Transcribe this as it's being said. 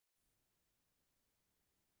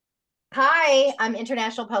Hi, I'm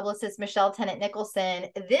international publicist Michelle Tennant Nicholson.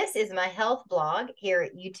 This is my health blog here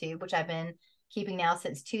at YouTube, which I've been keeping now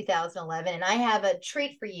since 2011. And I have a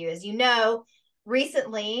treat for you. As you know,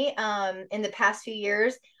 recently, in the past few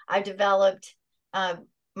years, I've developed uh,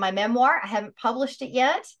 my memoir. I haven't published it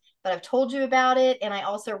yet, but I've told you about it. And I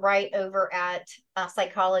also write over at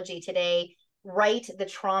Psychology Today.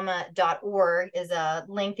 Writethetrauma.org is a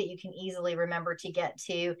link that you can easily remember to get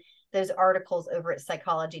to those articles over at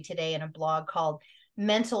Psychology Today in a blog called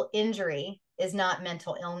Mental Injury is Not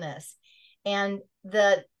Mental Illness. And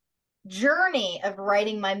the journey of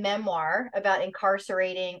writing my memoir about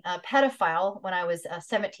incarcerating a pedophile when I was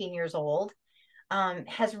 17 years old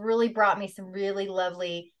has really brought me some really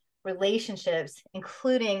lovely relationships,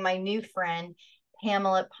 including my new friend,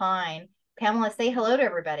 Pamela Pine. Pamela, say hello to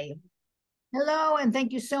everybody. Hello, and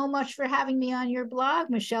thank you so much for having me on your blog,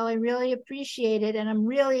 Michelle. I really appreciate it, and I'm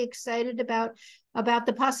really excited about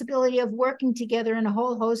the possibility of working together in a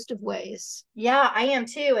whole host of ways. Yeah, I am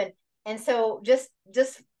too. And so just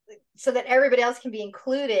so that everybody else can be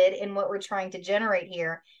included in what we're trying to generate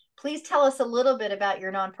here, please tell us a little bit about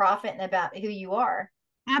your nonprofit and about who you are.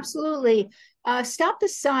 Absolutely. Stop the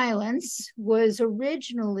Silence was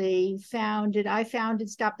originally founded. I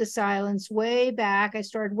founded Stop the Silence way back. I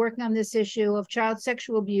started working on this issue of child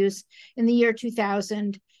sexual abuse in the year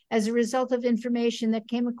 2000 as a result of information that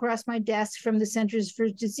came across my desk from the Centers for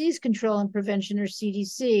Disease Control and Prevention, or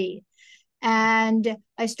CDC. And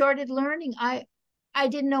I started learning. I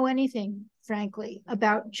didn't know anything, frankly,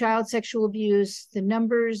 about child sexual abuse, the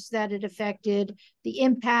numbers that it affected, the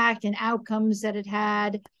impact and outcomes that it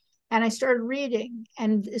had. And I started reading.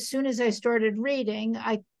 And as soon as I started reading,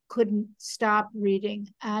 I couldn't stop reading.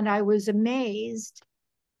 And I was amazed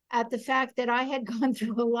at the fact that I had gone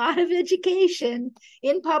through a lot of education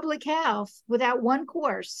in public health without one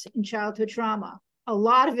course in childhood trauma, a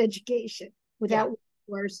lot of education Yeah. without one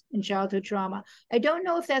course in childhood trauma. I don't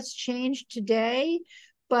know if that's changed today,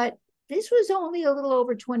 but this was only a little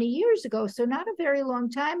over 20 years ago, so not a very long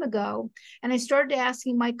time ago. And I started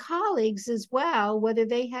asking my colleagues as well whether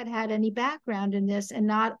they had had any background in this, and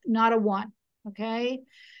not a one. Okay.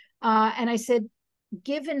 And I said,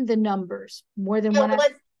 given the numbers, more than Yeah, one well,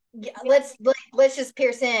 out. let's just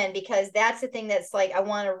pierce in because that's the thing that's like I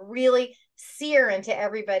want to really sear into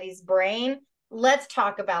everybody's brain. Let's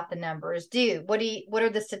talk about the numbers. What are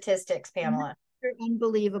the statistics, Pamela?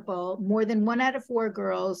 Unbelievable. More than one out of four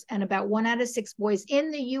girls and about one out of six boys in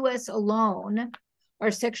the US alone are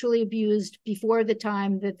sexually abused before the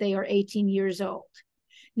time that they are 18 years old.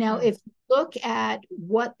 Now, Mm. if you look at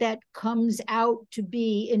what that comes out to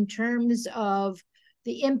be in terms of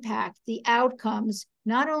the impact, the outcomes,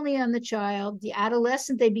 not only on the child, the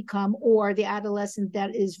adolescent they become, or the adolescent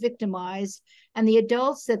that is victimized, and the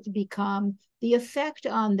adults that they become, the effect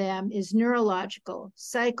on them is neurological,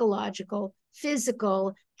 psychological,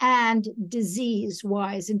 physical, and disease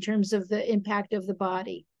wise in terms of the impact of the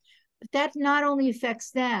body. But that not only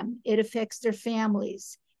affects them, it affects their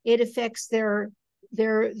families, it affects their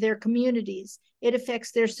communities, it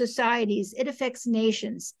affects their societies, it affects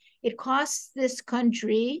nations. It costs this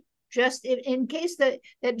country, just in case that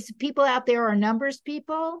people out there are numbers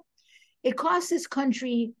people, it costs this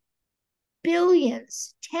country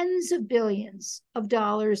billions, tens of billions of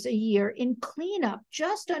dollars a year in cleanup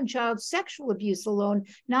just on child sexual abuse alone,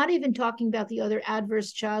 not even talking about the other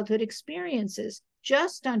adverse childhood experiences,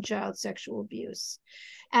 just on child sexual abuse.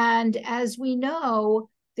 And as we know,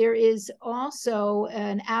 there is also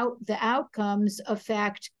the outcomes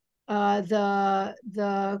affect the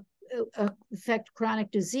affect chronic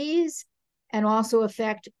disease and also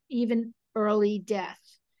affect even early death.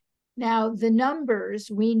 Now, the numbers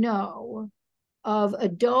we know of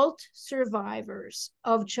adult survivors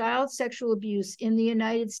of child sexual abuse in the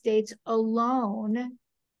United States alone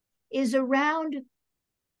is around,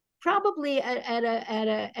 probably at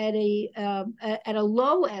a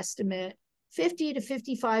low estimate, 50 to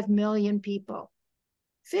 55 million people.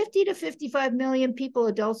 50 to 55 million people,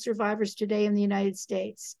 adult survivors today in the United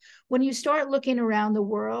States. When you start looking around the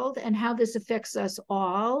world and how this affects us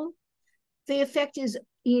all, the effect is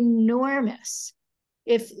enormous.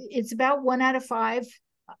 If it's about one out of five,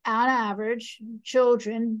 on average,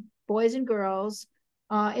 children, boys and girls,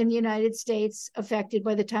 in the United States affected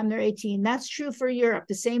by the time they're 18. That's true for Europe.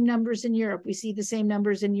 The same numbers in Europe. We see the same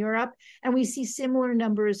numbers in Europe, and we see similar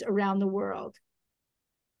numbers around the world.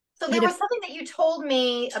 So there It was something that you told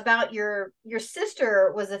me about your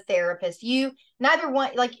sister was a therapist. You neither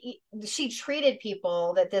one like she treated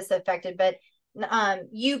people that this affected, but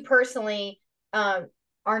you personally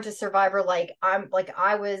aren't a survivor like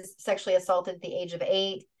I was sexually assaulted at the age of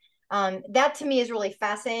 8. That to me is really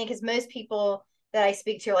fascinating, because most people that I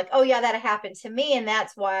speak to are like, oh yeah, that happened to me, and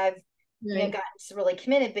that's why I've gotten really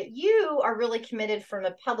committed. But you are really committed from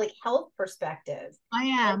a public health perspective. I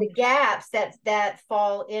am. And the gaps that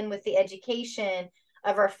fall in with the education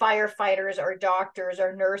of our firefighters, our doctors,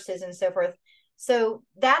 our nurses, and so forth. So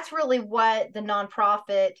that's really what the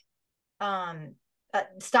nonprofit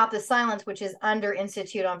Stop the Silence, which is under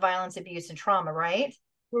Institute on Violence, Abuse, and Trauma, right?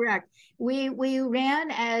 Correct. We ran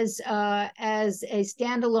as a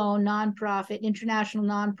standalone nonprofit, international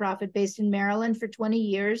nonprofit based in Maryland for 20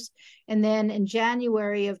 years, and then in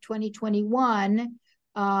January of 2021,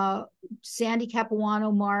 Sandy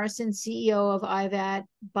Capuano Morrison, CEO of IVAT,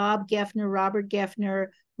 Bob Geffner, Robert Geffner,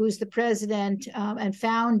 who's the president and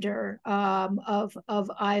founder of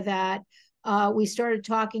IVAT. We started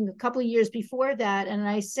talking a couple of years before that, and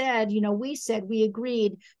I said, we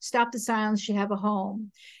agreed Stop the Silence should have a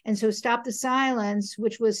home. And so Stop the Silence,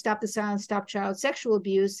 which was Stop the Silence, Stop Child Sexual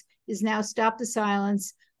Abuse, is now Stop the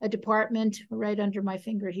Silence, a department right under my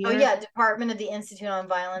finger here. Oh yeah, Department of the Institute on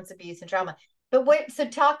Violence, Abuse, and Trauma. But so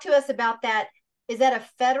talk to us about that. Is that a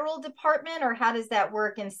federal department, or how does that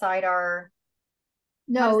work inside our?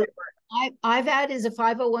 No, IVAT is a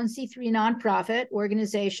 501c3 nonprofit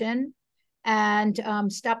organization. And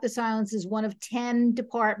Stop the Silence is one of 10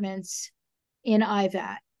 departments in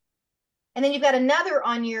IVAT. And then you've got another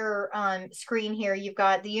on your screen here. You've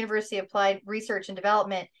got the University of Applied Research and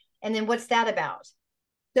Development. And then what's that about?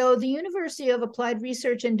 So the University of Applied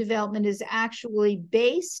Research and Development is actually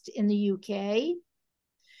based in the UK.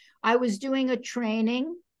 I was doing a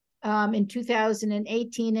training in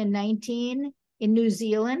 2018 and 19 in New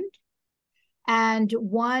Zealand. And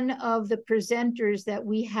one of the presenters that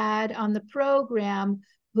we had on the program,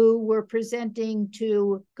 who were presenting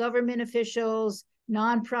to government officials,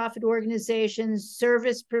 nonprofit organizations,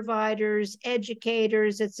 service providers,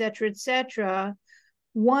 educators, et cetera,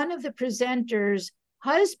 one of the presenters'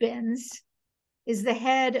 husbands is the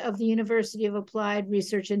head of the University of Applied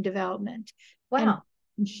Research and Development. Wow.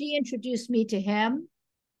 And she introduced me to him.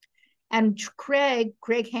 And Craig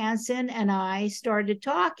Hansen and I started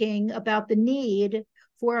talking about the need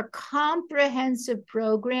for a comprehensive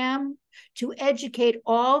program to educate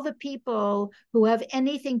all the people who have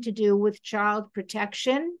anything to do with child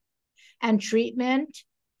protection and treatment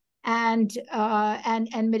and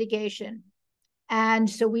mitigation. And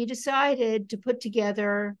so we decided to put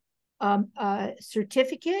together a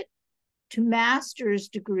certificate to master's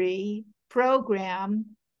degree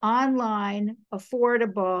program, online,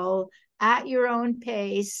 affordable, at your own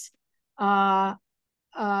pace,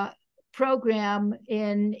 program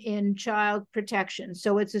in child protection.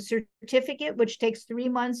 So it's a certificate which takes 3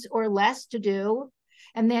 months or less to do.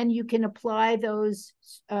 And then you can apply those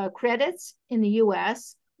credits in the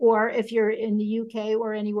US, or if you're in the UK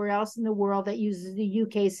or anywhere else in the world that uses the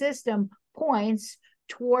UK system, points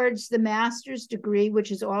towards the master's degree,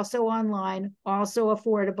 which is also online, also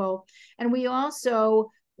affordable. And we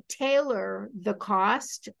also tailor the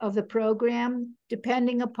cost of the program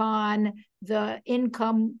depending upon the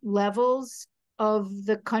income levels of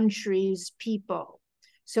the country's people.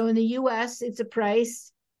 So in the US, it's a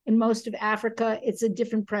price. In most of Africa, it's a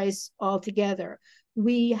different price altogether.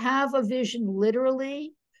 We have a vision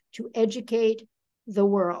literally to educate the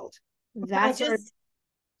world. I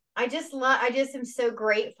just am so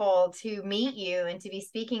grateful to meet you and to be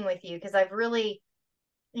speaking with you, because I've really,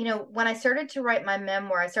 when I started to write my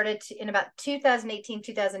memoir, in about 2018,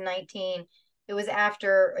 2019. It was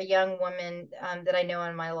after a young woman that I know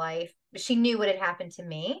in my life. She knew what had happened to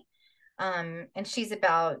me. And she's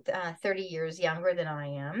about 30 years younger than I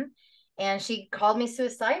am. And she called me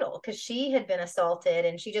suicidal because she had been assaulted,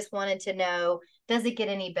 and she just wanted to know, does it get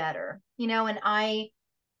any better? And I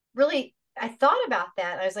thought about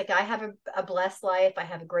that. I was like, I have a blessed life. I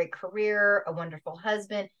have a great career, a wonderful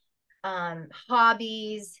husband,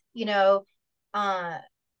 hobbies,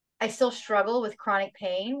 I still struggle with chronic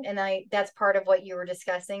pain. And that's part of what you were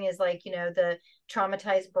discussing is like, the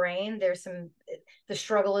traumatized brain. The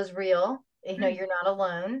struggle is real. You're not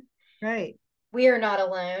alone. Right. We are not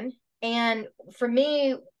alone. And for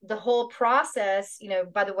me, the whole process,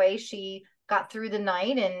 by the way, she got through the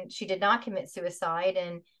night and she did not commit suicide.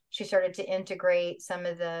 And she started to integrate some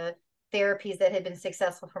of the therapies that had been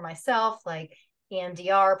successful for myself, like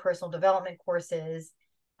EMDR, personal development courses,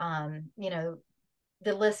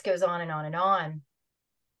 the list goes on and on and on.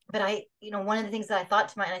 But one of the things that I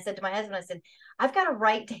thought and I said to my husband, I said, I've got to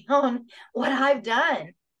write down what I've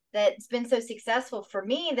done that's been so successful for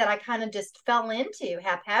me that I kind of just fell into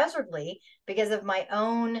haphazardly because of my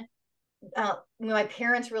own, my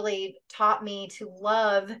parents really taught me to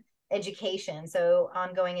love education. So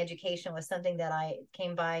ongoing education was something that I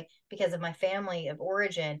came by because of my family of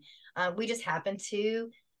origin. We just happened to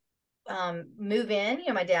move in. You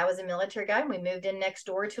know, my dad was a military guy, and we moved in next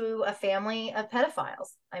door to a family of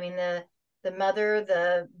pedophiles. I mean, the mother,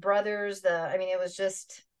 the brothers, I mean, it was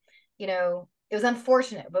just, you know, it was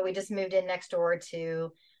unfortunate, but we just moved in next door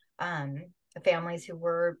to families who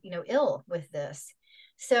were, you know, ill with this.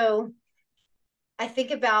 So I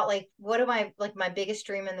think about like, what am I, like, my biggest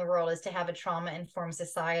dream in the world is to have a trauma informed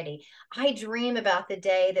society. I dream about the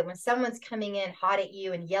day that when someone's coming in hot at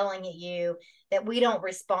you and yelling at you, that we don't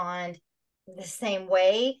respond the same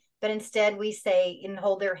way, but instead we say and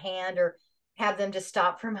hold their hand or have them just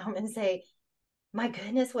stop for a moment and say, my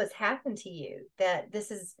goodness, what's happened to you? That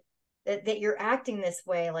this is, that you're acting this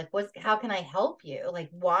way. Like, how can I help you? Like,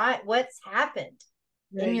 what's happened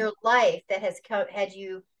in your life that has had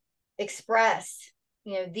you express,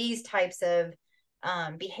 you know, these types of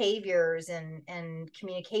behaviors and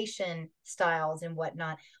communication styles and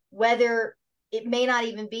whatnot, whether it may not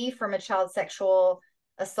even be from a child sexual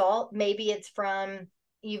assault. Maybe it's from,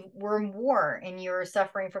 you were in war and you're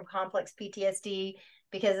suffering from complex PTSD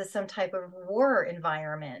because of some type of war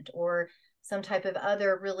environment or some type of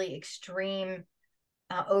other really extreme,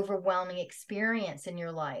 overwhelming experience in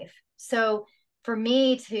your life. So for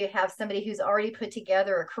me to have somebody who's already put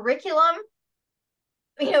together a curriculum,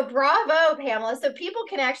 you know, bravo, Pamela. So people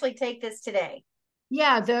can actually take this today.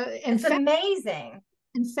 Yeah, it's amazing.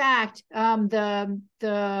 In fact,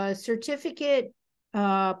 the certificate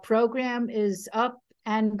program is up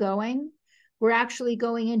and going. We're actually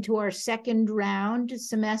going into our second round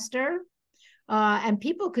semester, and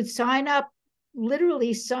people could sign up,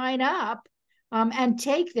 literally sign up, and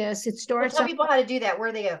take this. It starts. Well, tell people how to do that.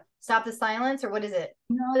 Where do they go? Stop the Silence, or what is it?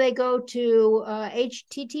 No, they go to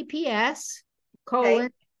https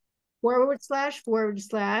colon /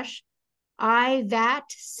 IVAT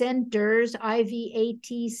centers,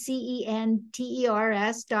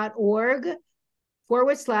 IVATCENTERS.org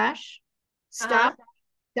 / stop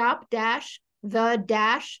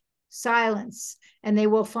the silence. And they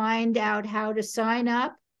will find out how to sign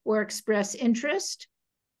up or express interest.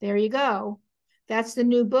 There you go. That's the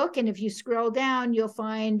new book. And if you scroll down, you'll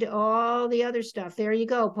find all the other stuff. There you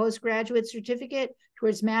go. Postgraduate certificate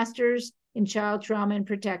towards master's in child trauma and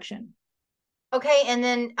protection. Okay. And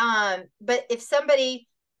then, but if somebody,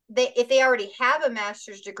 if they already have a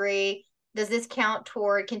master's degree, does this count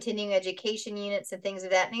toward continuing education units and things of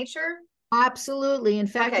that nature? Absolutely. In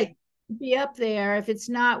fact, okay. It will be up there. If it's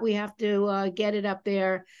not, we have to get it up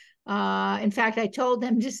there. In fact, I told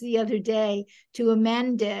them just the other day to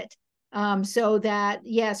amend it so that,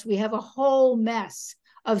 yes, we have a whole mess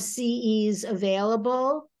of CEs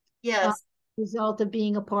available. Yes. Result of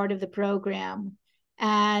being a part of the program.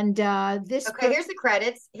 And this. Okay, here's the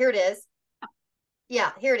credits. Here it is.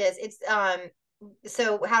 Yeah, here it is. It's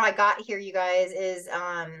so how I got here, you guys, is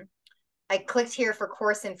I clicked here for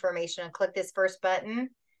course information. I clicked this first button,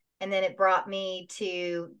 and then it brought me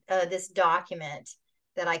to this document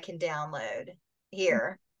that I can download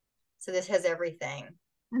here. So this has everything.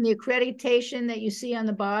 And the accreditation that you see on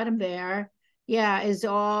the bottom there, yeah, is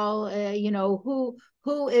all, you know,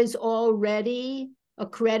 who is already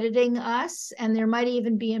accrediting us. And there might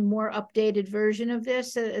even be a more updated version of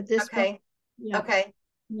this at this point. Yeah. Okay.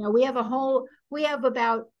 Yeah, we have about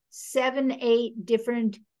 7-8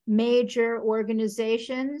 different major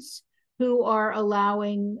organizations who are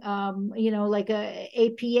allowing, you know, like a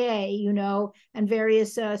APA, you know, and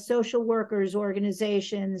various social workers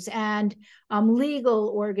organizations and legal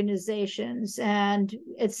organizations and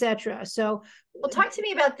etc. So, well, talk to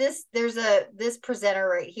me about this. There's this presenter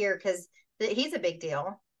right here, because he's a big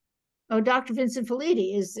deal. Oh, Dr. Vincent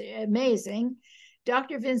Felitti is amazing.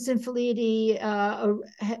 Dr. Vincent Felitti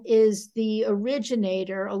is the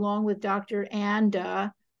originator, along with Dr.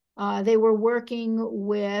 Anda. They were working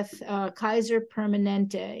with Kaiser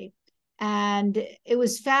Permanente. And it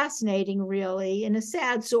was fascinating, really, in a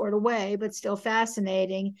sad sort of way, but still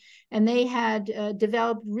fascinating. And they had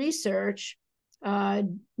developed research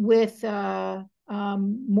with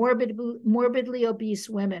morbidly obese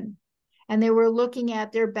women. And they were looking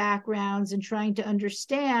at their backgrounds and trying to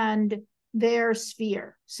understand their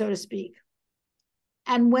sphere, so to speak.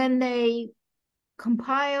 And when they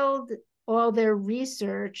compiled all their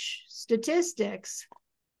research statistics,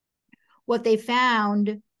 what they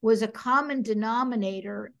found was a common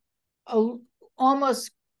denominator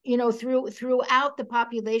almost, you know, throughout the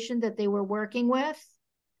population that they were working with.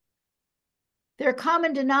 Their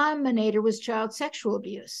common denominator was child sexual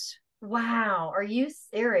abuse. Wow, are you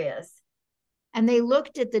serious? And they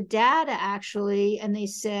looked at the data, actually, and they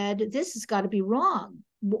said, this has got to be wrong.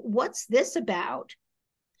 what's this about?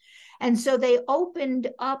 And so they opened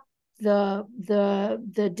up the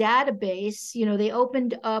database. They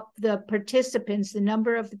opened up the participants, the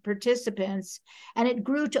number of the participants, and it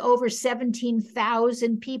grew to over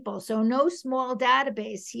 17,000 people. So no small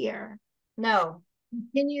database here. No.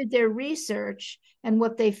 Continued their research, and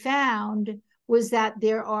what they found was that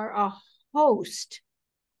there are a host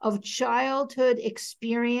of childhood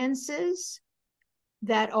experiences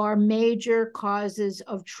that are major causes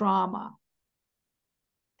of trauma.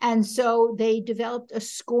 And so they developed a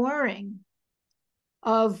scoring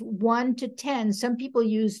of 1 to 10. Some people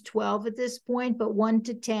use 12 at this point, but 1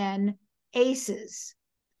 to 10 ACEs.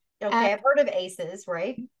 Okay, I've heard of ACEs,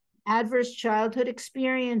 right? Adverse childhood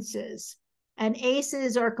experiences. And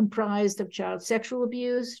ACEs are comprised of child sexual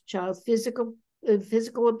abuse, child physical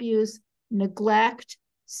abuse, neglect,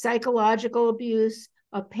 psychological abuse,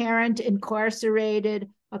 a parent incarcerated,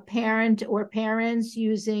 a parent or parents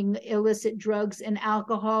using illicit drugs and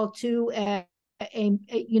alcohol to a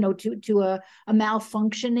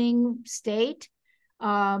malfunctioning state,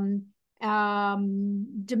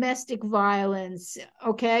 domestic violence.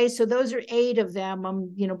 Okay, so those are 8 of them.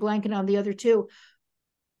 I'm blanking on the other 2,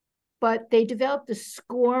 but they developed a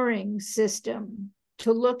scoring system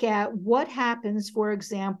to look at what happens, for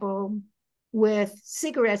example, with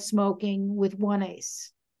cigarette smoking with 1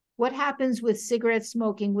 ACE. What happens with cigarette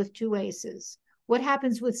smoking with 2 ACEs? What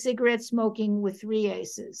happens with cigarette smoking with 3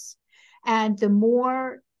 ACEs? And the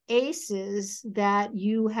more ACEs that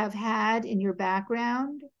you have had in your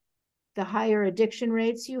background, the higher addiction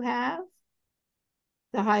rates you have,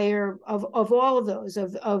 the higher of all of those,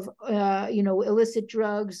 of illicit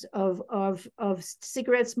drugs, of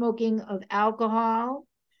cigarette smoking, of alcohol,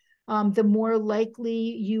 the more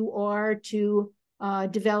likely you are to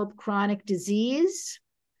develop chronic disease,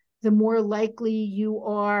 the more likely you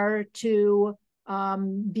are to have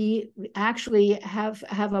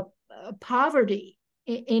a poverty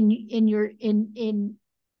in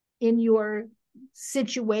your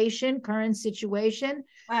situation, current situation.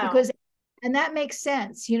 Wow. And that makes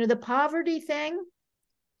sense. The poverty thing,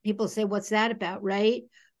 people say, what's that about, right?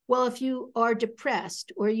 Well, if you are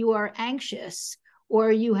depressed or you are anxious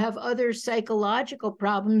or you have other psychological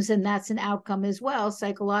problems, and that's an outcome as well,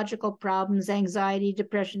 psychological problems, anxiety,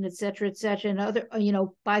 depression, et cetera, and other,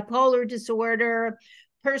 bipolar disorder,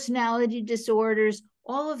 personality disorders,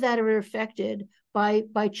 all of that are affected by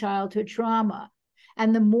childhood trauma.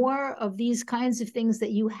 And the more of these kinds of things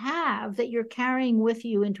that you have, that you're carrying with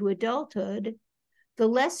you into adulthood, the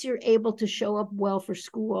less you're able to show up well for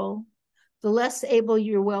school, the less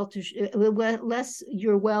you're well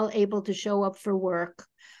able to show up for work,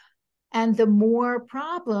 and the more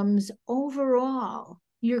problems overall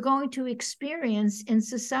you're going to experience in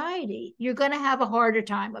society. You're going to have a harder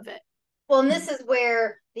time of it. Well, and this is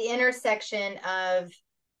where the intersection of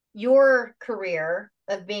your career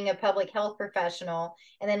of being a public health professional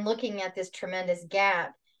and then looking at this tremendous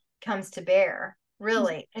gap comes to bear,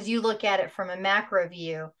 really, as you look at it from a macro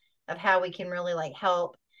view of how we can really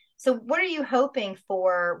help. So what are you hoping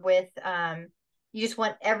for with, you just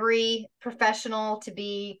want every professional to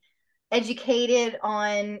be educated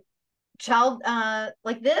on child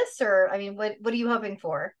like this, or I mean, what are you hoping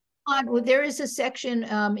for? Well, there is a section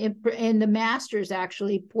in the master's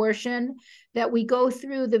actually portion that we go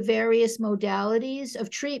through the various modalities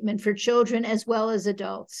of treatment for children as well as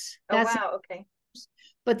adults. That's wow, okay.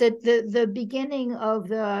 But the beginning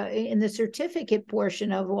of in the certificate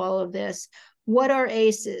portion of all of this, what are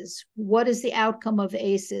ACEs? What is the outcome of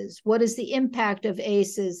ACEs? What is the impact of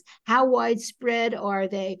ACEs? How widespread are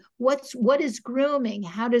they? What is grooming?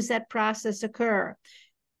 How does that process occur?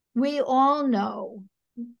 We all know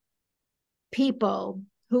people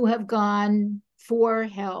who have gone for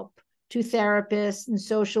help to therapists and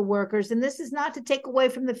social workers. And this is not to take away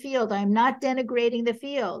from the field. I'm not denigrating the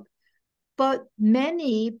field. But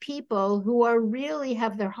many people who really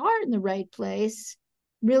have their heart in the right place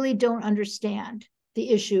really don't understand the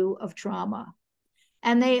issue of trauma.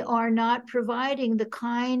 And they are not providing the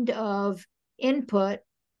kind of input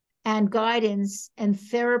and guidance and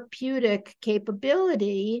therapeutic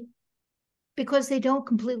capability because they don't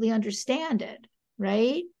completely understand it,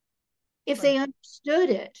 right? If they understood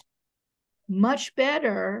it much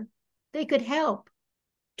better, they could help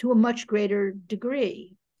to a much greater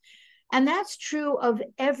degree. And that's true of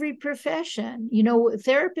every profession,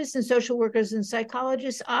 therapists and social workers and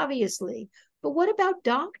psychologists, obviously. But what about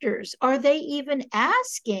doctors? Are they even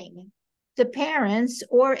asking the parents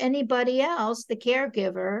or anybody else, the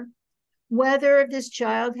caregiver, whether this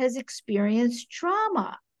child has experienced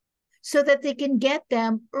trauma so that they can get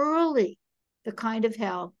them early the kind of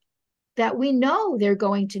help that we know they're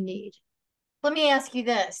going to need. Let me ask you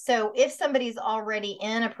this. So if somebody's already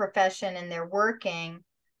in a profession and they're working,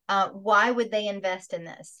 why would they invest in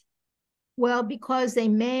this? Well, because they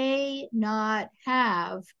may not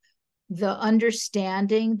have the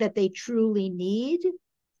understanding that they truly need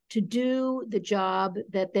to do the job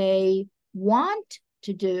that they want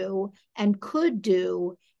to do and could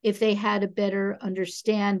do if they had a better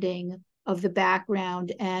understanding of the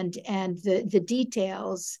background and the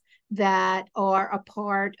details that are a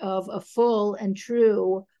part of a full and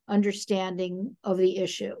true understanding of the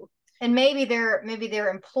issue. And maybe their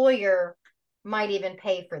employer might even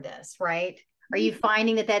pay for this, right? Are you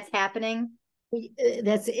finding that that's happening?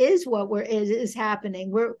 That is what is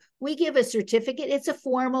happening. We give a certificate. It's a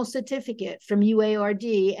formal certificate from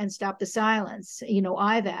UARD and Stop the Silence,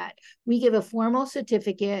 IVAT. We give a formal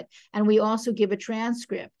certificate, and we also give a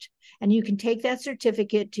transcript. And you can take that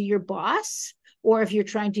certificate to your boss, or if you're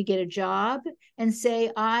trying to get a job, and say,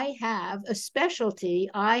 I have a specialty,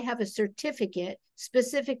 I have a certificate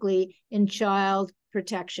specifically in child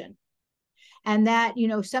protection. And that,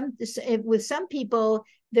 with some people,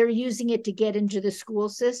 they're using it to get into the school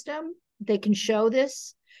system. They can show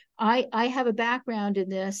this. I have a background in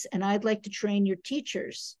this, and I'd like to train your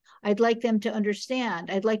teachers. I'd like them to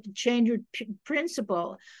understand. I'd like to train your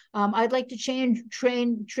principal. I'd like to train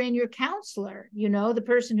your counselor, the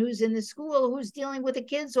person who's in the school who's dealing with the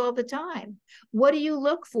kids all the time. What do you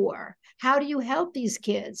look for? How do you help these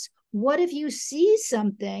kids? What if you see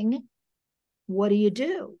something? What do you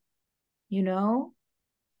do?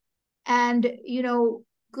 And,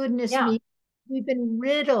 goodness Yeah. me, we've been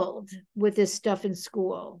riddled with this stuff in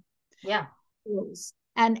school. Yeah.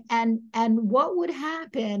 And what would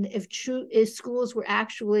happen if schools were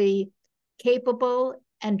actually capable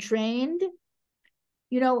and trained?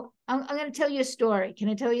 I'm going to tell you a story. Can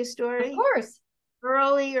I tell you a story? Of course.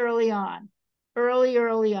 Early on,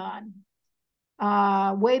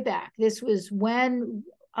 way back. This was when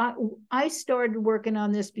I started working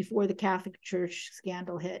on this before the Catholic Church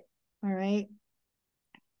scandal hit. All right.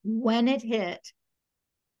 When it hit,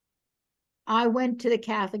 I went to the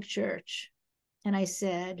Catholic Church and I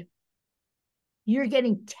said, you're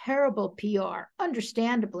getting terrible PR,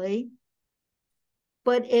 understandably.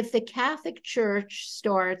 But if the Catholic Church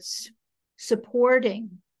starts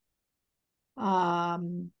supporting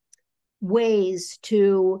ways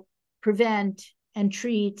to prevent and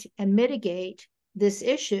treat and mitigate this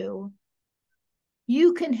issue,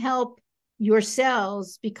 you can help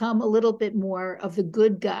yourselves become a little bit more of the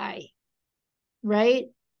good guy, right?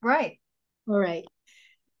 Right. All right.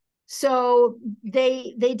 So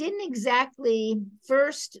they didn't exactly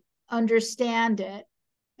first understand it,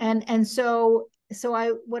 and so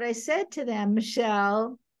what I said to them,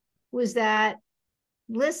 Michelle, was that,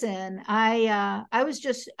 listen, I'm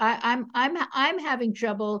having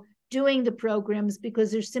trouble doing the programs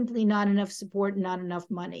because there's simply not enough support and not enough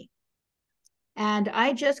money. And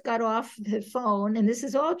I just got off the phone, and this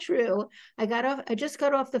is all true. I just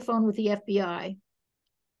got off the phone with the FBI.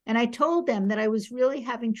 And I told them that I was really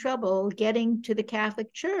having trouble getting to the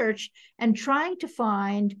Catholic Church and trying to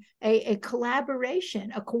find a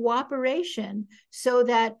collaboration, a cooperation, so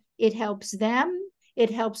that it helps them, it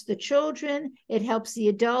helps the children, it helps the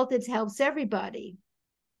adult, it helps everybody.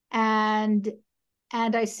 And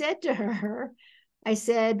I said to her,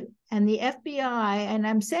 and the FBI, and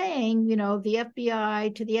I'm saying, the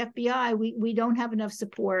FBI, to the FBI, we don't have enough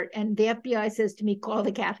support. And the FBI says to me, call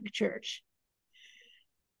the Catholic Church.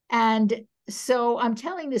 And so I'm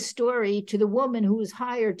telling this story to the woman who was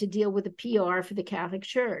hired to deal with the PR for the Catholic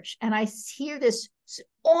Church. And I hear this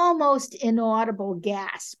almost inaudible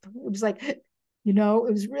gasp. It was like, it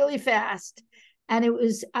was really fast. And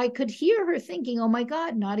I could hear her thinking, oh my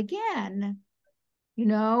God, not again,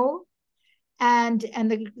 And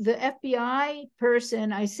the FBI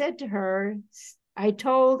person, I said to her, I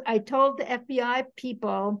told the FBI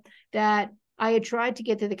people that I had tried to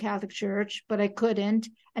get to the Catholic Church, but I couldn't.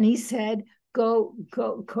 And he said, go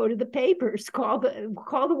to the papers, call the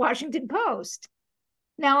Washington Post.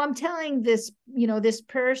 Now I'm telling this, this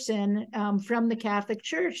person from the Catholic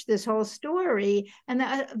Church, this whole story. And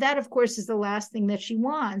that of course is the last thing that she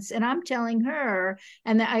wants. And I'm telling her,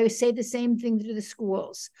 and I say the same thing to the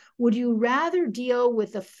schools. Would you rather deal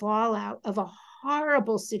with the fallout of a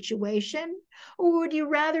horrible situation, or would you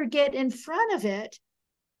rather get in front of it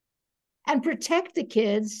and protect the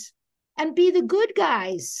kids and be the good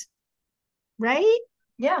guys, right?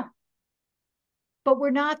 Yeah. But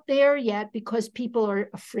we're not there yet because people are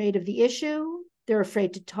afraid of the issue. They're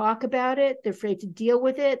afraid to talk about it. They're afraid to deal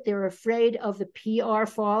with it. They're afraid of the PR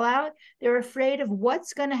fallout. They're afraid of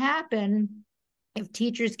what's going to happen if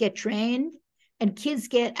teachers get trained and kids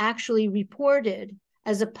get actually reported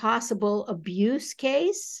as a possible abuse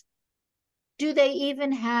case, do they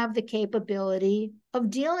even have the capability of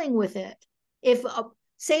dealing with it? If,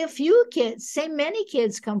 say, a few kids, say many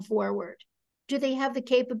kids come forward, do they have the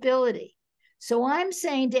capability? So I'm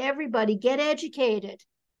saying to everybody, get educated,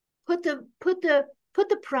 put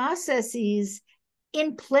the processes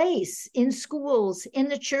in place in schools, in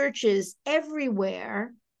the churches,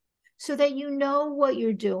 everywhere, so that you know what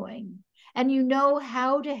you're doing and you know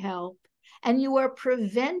how to help, and you are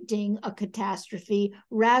preventing a catastrophe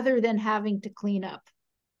rather than having to clean up.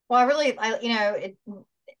 Well,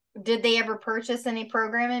 did they ever purchase any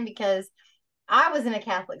programming? Because I was in a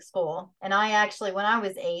Catholic school, and I actually, when I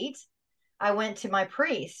was 8, I went to my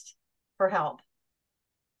priest for help.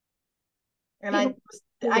 And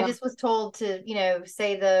I just was told to,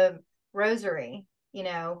 say the rosary,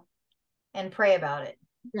 and pray about it.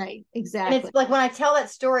 Right, And exactly. it's like when I tell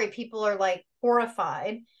that story, people are like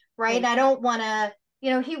horrified, right? And I don't want to,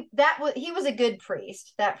 he was a good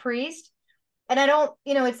priest, that priest. And I don't,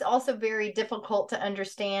 it's also very difficult to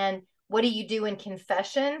understand, what do you do in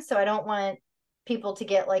confession? So I don't want people to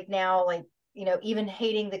get like now, like, even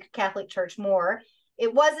hating the Catholic Church more.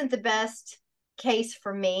 It wasn't the best case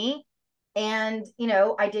for me. And,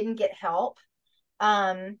 I didn't get help.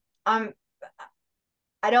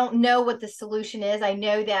 I don't know what the solution is. I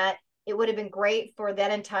know that it would have been great for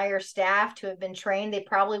that entire staff to have been trained. They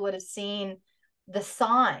probably would have seen the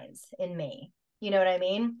signs in me. You know what I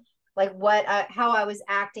mean? Like how I was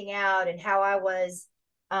acting out and how I was,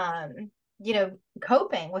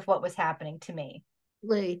 coping with what was happening to me.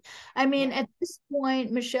 I mean, at this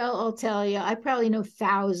point, Michelle, I'll tell you, I probably know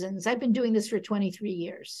thousands. I've been doing this for 23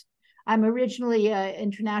 years. I'm originally an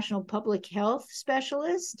international public health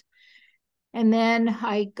specialist. And then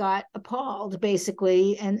I got appalled,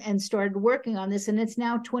 basically, and started working on this. And it's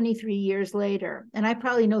now 23 years later. And I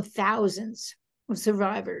probably know thousands of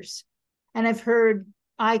survivors. And I've heard,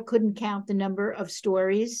 I couldn't count the number of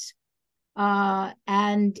stories.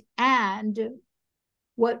 And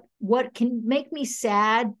what can make me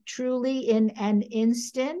sad truly in an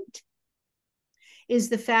instant is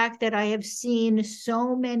the fact that I have seen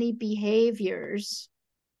so many behaviors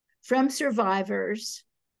from survivors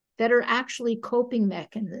that are actually coping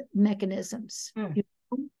mechanisms. You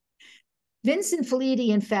know? Vincent Felitti,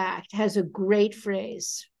 in fact, has a great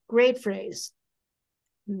phrase.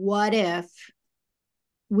 What if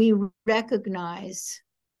we recognize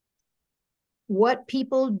what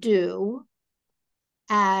people do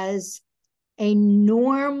as a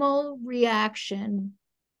normal reaction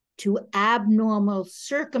to abnormal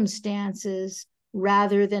circumstances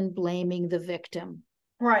rather than blaming the victim?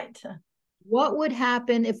 Right. What would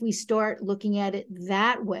happen if we start looking at it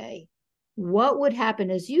that way? What would happen,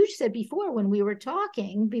 as you said before, when we were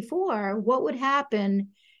talking before, what would happen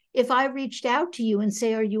if I reached out to you and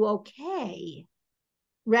say, are you okay?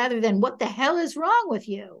 Rather than, what the hell is wrong with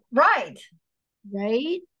you? Right.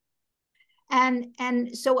 Right.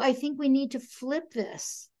 And so I think we need to flip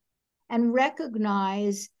this and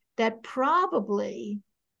recognize that probably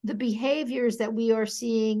the behaviors that we are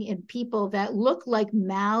seeing in people that look like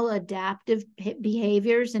maladaptive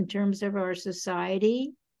behaviors in terms of our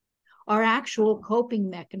society are actual coping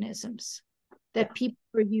mechanisms that people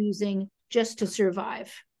are using just to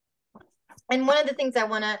survive. And one of the things I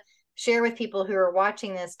want to share with people who are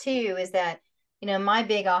watching this too is that, my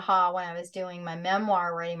big aha when I was doing my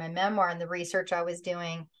memoir, writing my memoir, and the research I was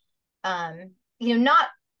doing, not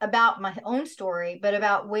about my own story, but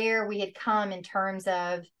about where we had come in terms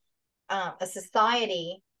of a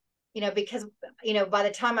society, because, by the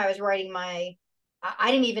time I was writing I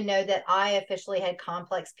didn't even know that I officially had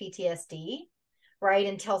complex PTSD, right?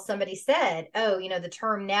 Until somebody said, oh, the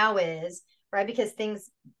term now is, right? Because things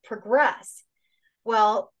progress.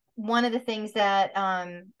 Well, one of the things that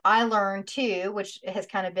I learned too, which has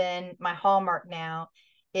kind of been my hallmark now,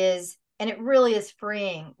 is, and it really is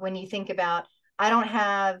freeing when you think about, I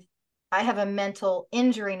have a mental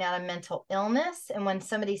injury, not a mental illness. And when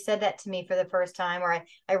somebody said that to me for the first time, or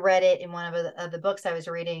I read it in one of the books I was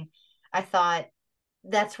reading, I thought,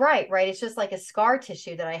 that's right? It's just like a scar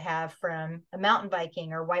tissue that I have from a mountain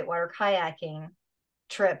biking or whitewater kayaking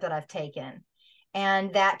trip that I've taken.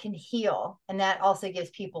 And that can heal. And that also gives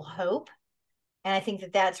people hope. And I think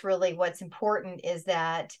that that's really what's important, is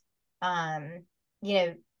that,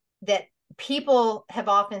 that people have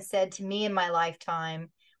often said to me in my lifetime,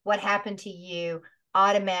 what happened to you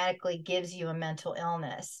automatically gives you a mental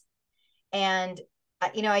illness. And,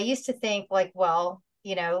 I used to think like, well,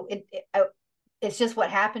 it's just what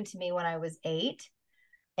happened to me when I was 8.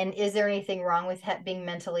 And is there anything wrong with being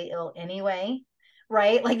mentally ill anyway?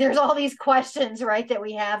 right? Like there's all these questions, right, that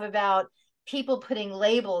we have about people putting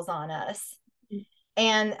labels on us.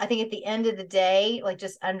 And I think at the end of the day, like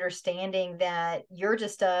just understanding that you're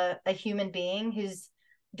just a human being who's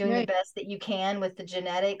doing the Right. best that you can with the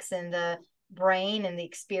genetics and the brain and the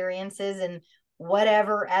experiences and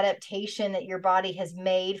whatever adaptation that your body has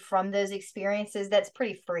made from those experiences, that's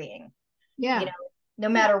pretty freeing, you Yeah. know, no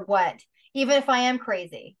Yeah. matter what, even if I am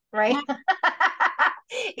crazy, right?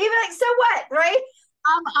 Even like, so what, right?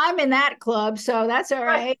 I'm in that club, so that's all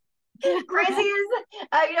Right. right. Crazy is,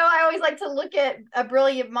 I always like to look at A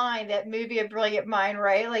Brilliant Mind, that movie A Brilliant Mind,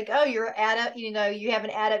 right? Like, oh, you have an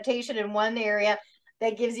adaptation in one area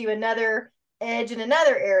that gives you another edge in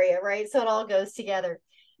another area, right? So it all goes together.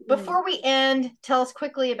 Before we end, tell us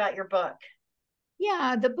quickly about your book.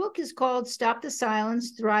 Yeah, the book is called Stop the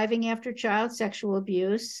Silence, Thriving After Child Sexual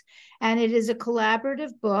Abuse. And it is a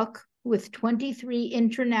collaborative book with 23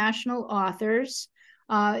 international authors.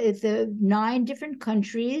 It's 9 different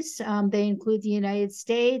countries. They include the United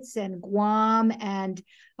States and Guam and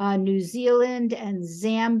New Zealand and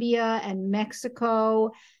Zambia and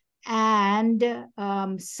Mexico and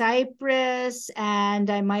Cyprus. And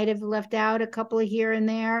I might have left out a couple of here and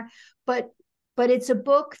there. But it's a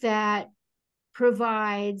book that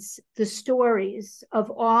provides the stories of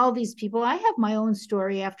all these people. I have my own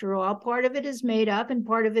story after all. Part of it is made up and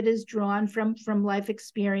part of it is drawn from life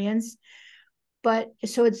experience. But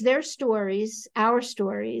so it's their stories, our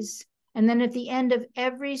stories. And then at the end of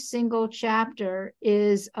every single chapter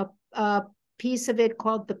is a piece of it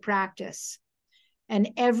called the practice.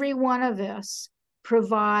 And every one of us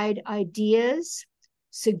provide ideas,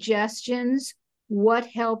 suggestions, what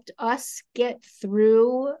helped us get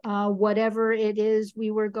through whatever it is we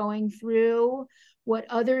were going through, what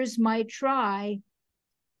others might try.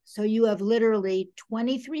 So you have literally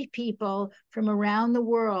 23 people from around the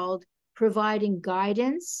world providing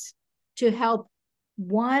guidance to help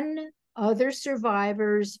one, other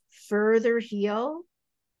survivors further heal,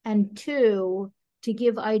 and 2, to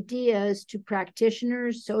give ideas to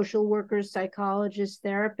practitioners, social workers, psychologists,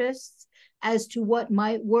 therapists as to what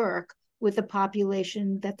might work with the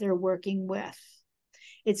population that they're working with.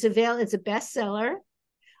 It's a bestseller.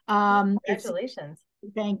 Congratulations.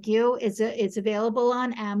 Thank you. It's available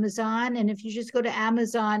on Amazon. And if you just go to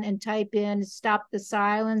Amazon and type in Stop the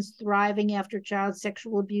Silence, Thriving After Child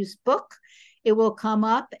Sexual Abuse book, it will come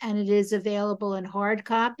up, and it is available in hard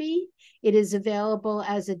copy. It is available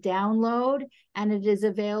as a download, and it is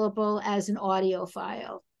available as an audio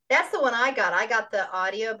file. That's the one I got. I got the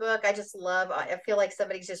audio book. I feel like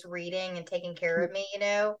somebody's just reading and taking care of me,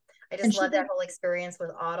 I just love that whole experience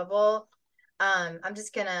with Audible. I'm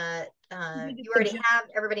just gonna, you already have,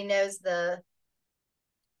 everybody knows the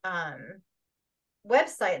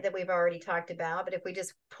website that we've already talked about, but if we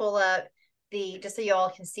just pull up just so you all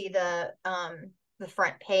can see the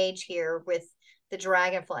front page here with the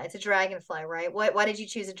dragonfly. It's a dragonfly, right? Why did you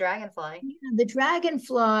choose a dragonfly? Yeah, the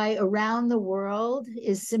dragonfly around the world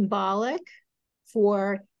is symbolic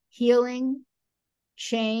for healing,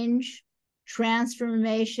 change,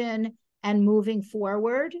 transformation, and moving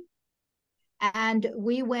forward. And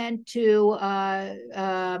we went to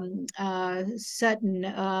Stratton.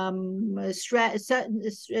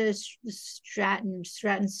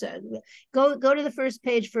 Go to the first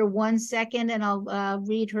page for 1 second, and I'll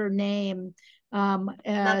read her name. Not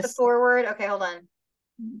the forward. Okay, hold on.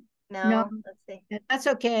 No, let's see. That's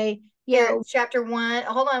okay. Yeah, here, chapter 1.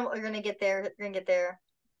 Hold on, we're gonna get there. We're gonna get there.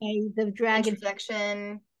 Okay, the dragon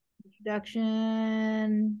introduction.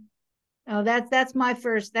 Oh, that's my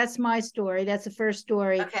story. That's the first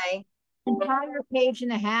story. Okay. Entire page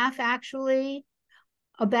and a half, actually,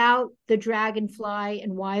 about the dragonfly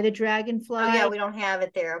and why the dragonfly. Oh yeah, we don't have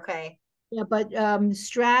it there. Okay. Yeah, but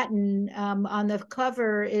Stratton on the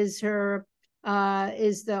cover is her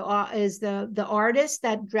is the artist.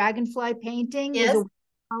 That dragonfly painting is a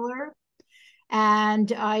color.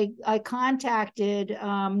 And I contacted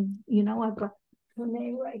I've got her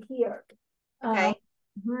name right here. Okay.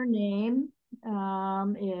 Her name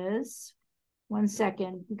is, 1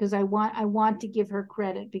 second, because I want to give her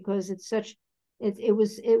credit, because it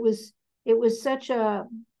was such a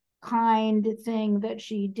kind thing that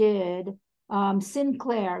she did.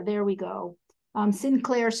 Sinclair, there we go.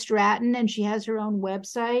 Sinclair Stratton, and she has her own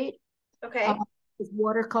website. Okay. With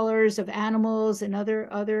watercolors of animals and other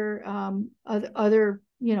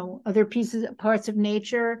parts of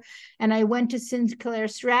nature. And I went to Sinclair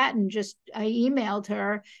Stratton, I emailed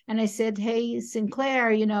her and I said, hey,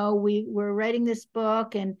 Sinclair, we're writing this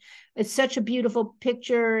book, and it's such a beautiful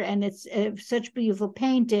picture, and it's such a beautiful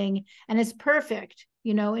painting, and it's perfect,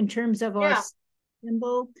 in terms of our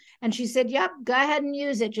symbol. And she said, yep, go ahead and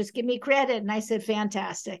use it. Just give me credit. And I said,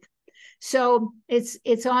 fantastic. So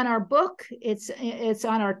it's on our book. It's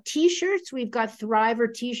on our t-shirts. We've got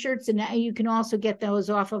Thriver t-shirts, and you can also get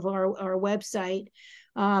those off of our website.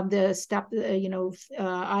 The stop,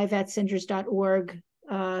 ivetcenters.org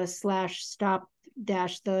 /stop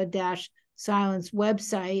the silence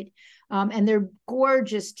website. And they're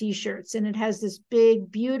gorgeous t-shirts, and it has this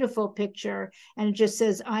big, beautiful picture, and it just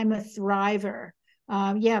says, I'm a thriver.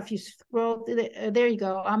 If you scroll there you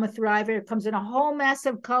go. I'm a thriver. It comes in a whole mess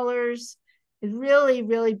of colors. It's really,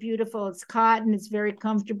 really beautiful. It's cotton. It's very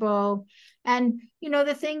comfortable. And,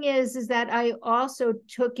 the thing is that I also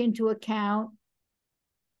took into account,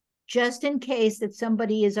 just in case that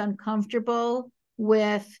somebody is uncomfortable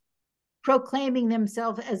with proclaiming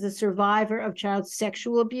themselves as a survivor of child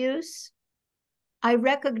sexual abuse, I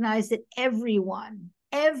recognize that everyone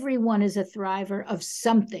is a thriver of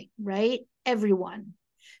something, right? Everyone.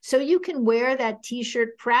 So you can wear that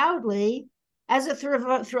t-shirt proudly as a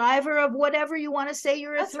thriver of whatever you want to say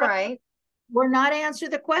you're a thriver. That's right. Or not answer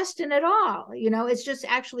the question at all. It's just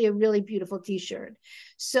actually a really beautiful t-shirt.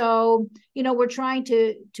 So, we're trying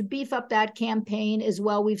to beef up that campaign as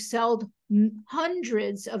well. We've sold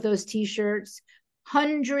hundreds of those t-shirts,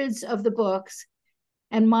 hundreds of the books,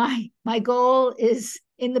 and my goal is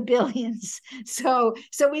in the billions. So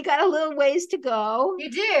we got a little ways to go.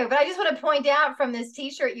 You do, but I just want to point out from this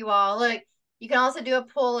t-shirt, you all, look, you can also do a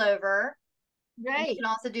pullover. Right. You can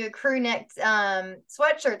also do a crew neck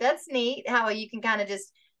sweatshirt. That's neat. How you can kind of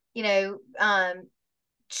just, do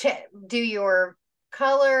your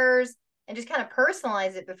colors and just kind of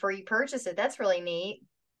personalize it before you purchase it. That's really neat.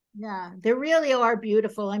 Yeah, they really are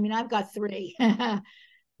beautiful. I mean, I've got 3.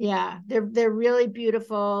 Yeah, they're really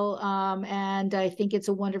beautiful, and I think it's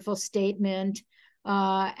a wonderful statement.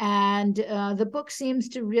 And the book seems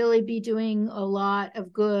to really be doing a lot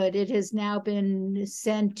of good. It has now been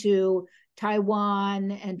sent to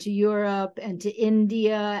Taiwan and to Europe and to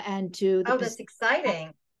India and to the that's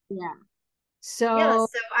exciting. Yeah. So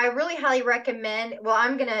I really highly recommend. Well,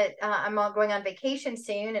 I'm going on vacation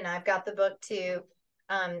soon, and I've got the book to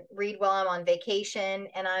read while I'm on vacation,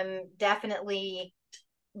 and I'm definitely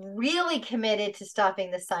really committed to stopping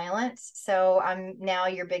the silence. So I'm now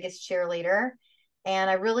your biggest cheerleader, and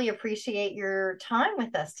I really appreciate your time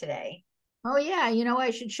with us today. Oh yeah,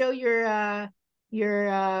 I should show your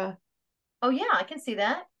Oh yeah, I can see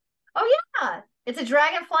that. Oh yeah, it's a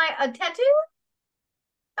dragonfly, a tattoo.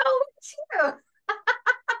 Oh, look at you.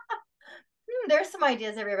 There's some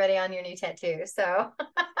ideas, everybody, on your new tattoo. So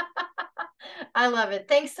I love it.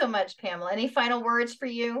 Thanks so much, Pamela. Any final words for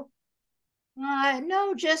you?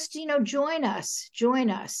 No, just, join us,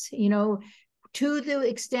 to the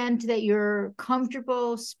extent that you're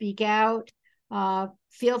comfortable, speak out.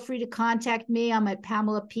 Feel free to contact me. I'm at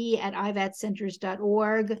Pamela P at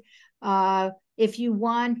ivetcenters.org. If you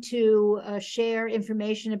want to share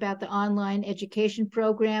information about the online education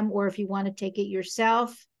program, or if you want to take it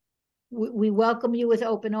yourself, we welcome you with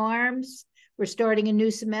open arms. We're starting a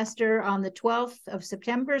new semester on the 12th of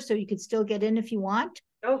September, so you could still get in if you want.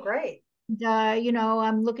 Oh, great.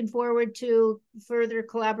 I'm looking forward to further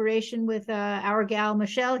collaboration with our gal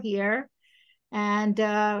Michelle here, and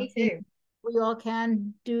Me too. we all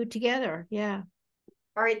can do together. Yeah.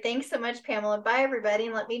 All right. Thanks so much, Pamela. Bye, everybody.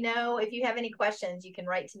 And let me know if you have any questions. You can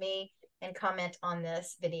write to me and comment on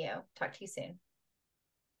this video. Talk to you soon.